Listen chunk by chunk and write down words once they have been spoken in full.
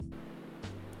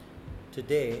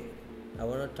Today, I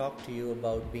want to talk to you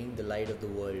about being the light of the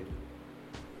world.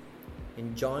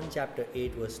 In John chapter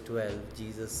 8, verse 12,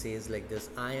 Jesus says like this: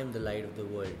 I am the light of the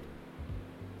world.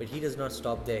 But he does not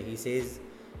stop there. He says,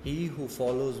 he who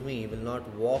follows me will not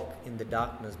walk in the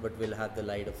darkness but will have the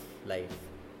light of life.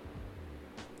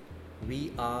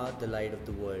 We are the light of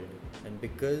the world. And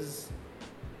because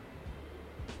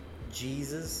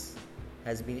Jesus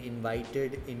has been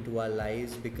invited into our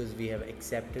lives, because we have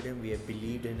accepted him, we have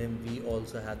believed in him, we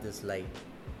also have this light.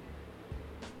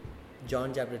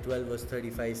 John chapter 12 verse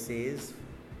 35 says,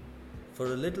 for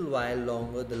a little while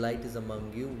longer the light is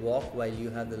among you. Walk while you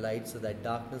have the light, so that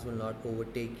darkness will not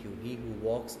overtake you. He who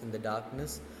walks in the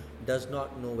darkness does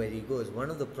not know where he goes. One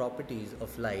of the properties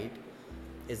of light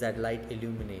is that light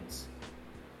illuminates.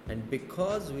 And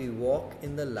because we walk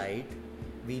in the light,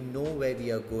 we know where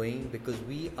we are going, because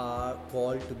we are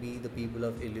called to be the people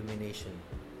of illumination,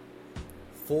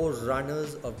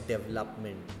 forerunners of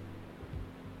development.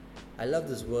 I love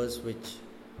this verse which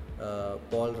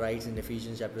Paul writes in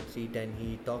Ephesians chapter 3:10.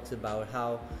 He talks about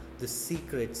how the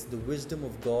secrets, the wisdom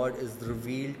of God is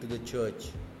revealed to the church.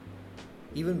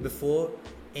 Even before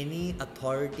any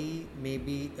authority,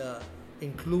 maybe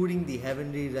including the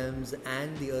heavenly realms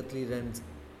and the earthly realms,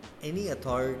 any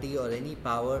authority or any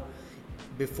power,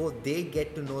 before they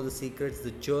get to know the secrets,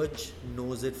 the church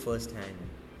knows it firsthand.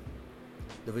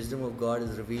 The wisdom of God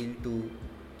is revealed to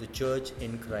the church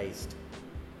in Christ.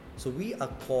 So we are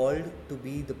called to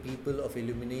be the people of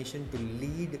illumination, to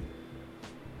lead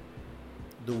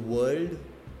the world,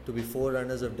 to be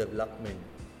forerunners of development.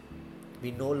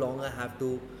 We no longer have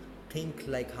to think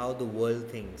like how the world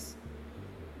thinks.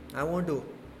 I want to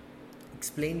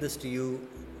explain this to you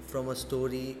from a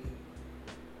story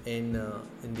in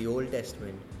the Old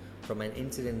Testament, from an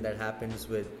incident that happens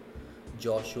with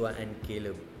Joshua and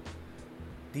Caleb.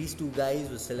 These two guys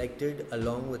were selected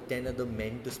along with 10 other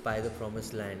men to spy the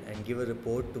promised land and give a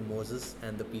report to Moses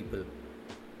and the people.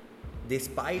 They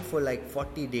spied for like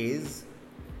 40 days,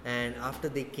 and after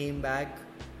they came back,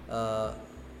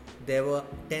 there were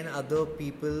 10 other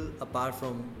people apart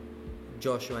from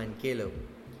Joshua and Caleb.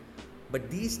 But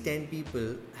these 10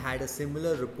 people had a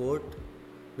similar report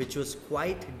which was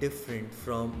quite different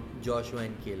from Joshua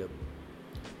and Caleb.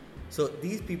 So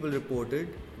these people reported,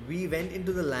 we went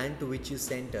into the land to which you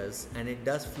sent us, and it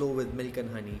does flow with milk and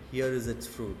honey. Here is its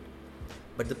fruit.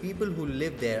 But the people who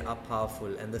live there are powerful,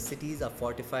 and the cities are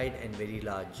fortified and very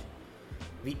large.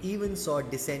 We even saw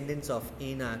descendants of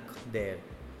Anak there.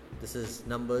 This is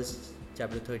Numbers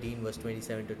chapter 13 verse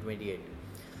 27 to 28.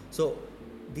 So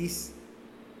these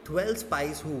 12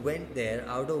 spies who went there,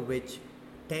 out of which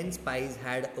 10 spies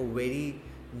had a very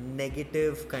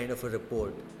negative kind of a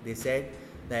report. They said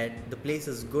that the place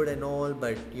is good and all,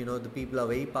 but the people are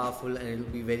very powerful and it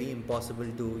will be very impossible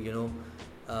to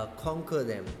conquer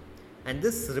them. And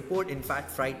this report in fact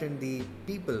frightened the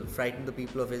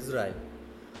people of Israel.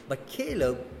 But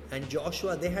Caleb and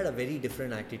Joshua, they had a very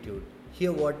different attitude.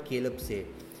 Hear what Caleb said.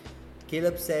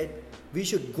 Caleb said, we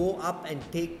should go up and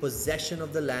take possession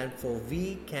of the land, for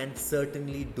we can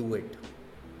certainly do it.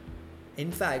 In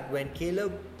fact, when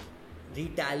Caleb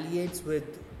retaliates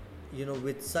with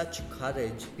such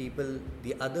courage,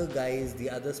 the other guys, the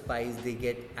other spies, they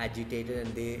get agitated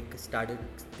and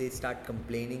they start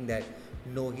complaining that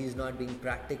no, he's not being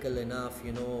practical enough,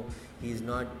 he's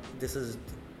not, this is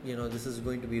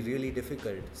going to be really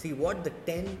difficult. See what the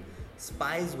 10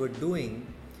 spies were doing,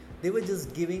 they were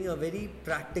just giving a very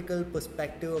practical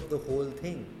perspective of the whole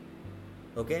thing.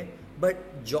 Okay?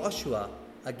 But Joshua,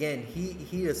 again,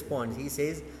 he responds. He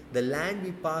says, the land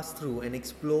we passed through and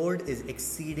explored is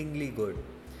exceedingly good.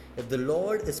 If the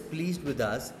Lord is pleased with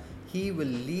us, he will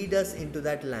lead us into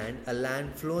that land, a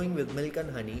land flowing with milk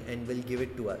and honey, and will give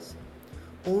it to us.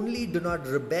 Only do not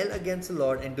rebel against the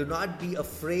Lord, and do not be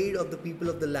afraid of the people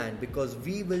of the land, because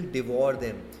we will devour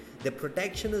them. Their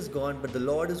protection is gone, but the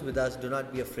Lord is with us. Do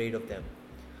not be afraid of them.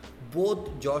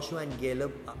 Both Joshua and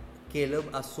Caleb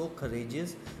are so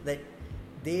courageous that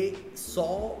they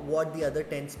saw what the other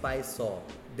 10 spies saw.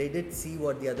 They did see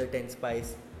what the other 10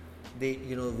 spies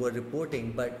were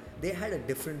reporting, but they had a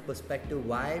different perspective.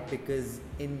 Why? Because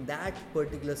in that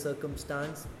particular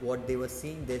circumstance, what they were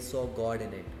seeing, they saw God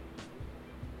in it,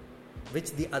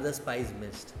 which the other spies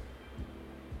missed.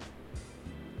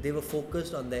 They were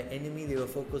focused on their enemy, they were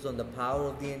focused on the power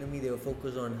of the enemy, they were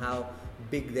focused on how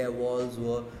big their walls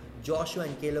were. Joshua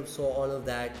and Caleb saw all of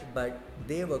that, but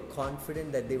they were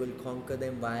confident that they will conquer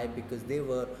them. Why? Because they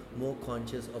were more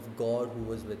conscious of God who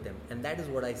was with them. And that is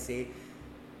what I say,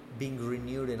 being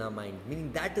renewed in our mind.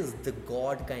 Meaning that is the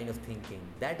God kind of thinking.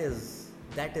 That is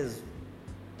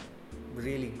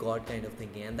really God kind of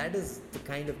thinking, and that is the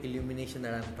kind of illumination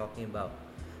that I'm talking about.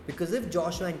 Because if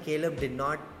Joshua and Caleb did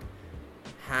not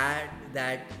had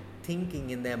that thinking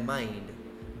in their mind,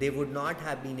 they would not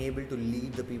have been able to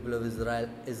lead the people of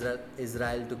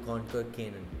Israel to conquer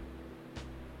Canaan.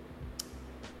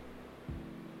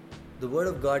 The word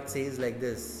of God says like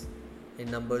this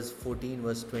in Numbers 14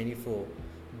 verse 24,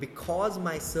 because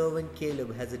my servant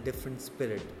Caleb has a different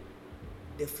spirit,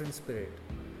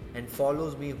 and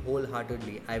follows me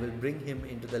wholeheartedly, I will bring him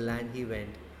into the land he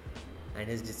went, and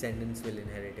his descendants will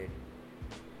inherit it.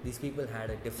 These people had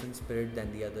a different spirit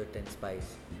than the other 10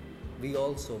 spies. We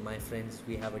also, my friends,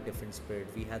 we have a different spirit.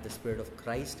 We have the spirit of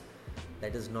Christ.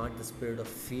 That is not the spirit of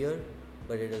fear,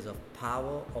 but it is of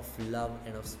power, of love,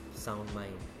 and of sound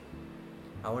mind.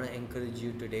 I want to encourage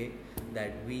you today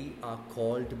that we are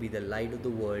called to be the light of the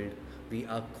world. We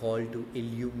are called to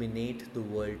illuminate the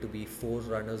world, to be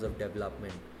forerunners of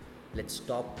development. Let's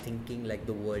stop thinking like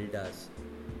the world does.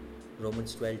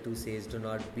 Romans 12:2 says, do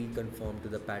not be conformed to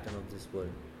the pattern of this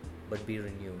world, but be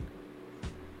renewed.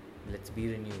 Let's be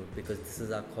renewed, because this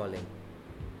is our calling,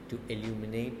 to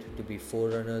illuminate, to be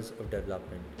forerunners of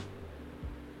development.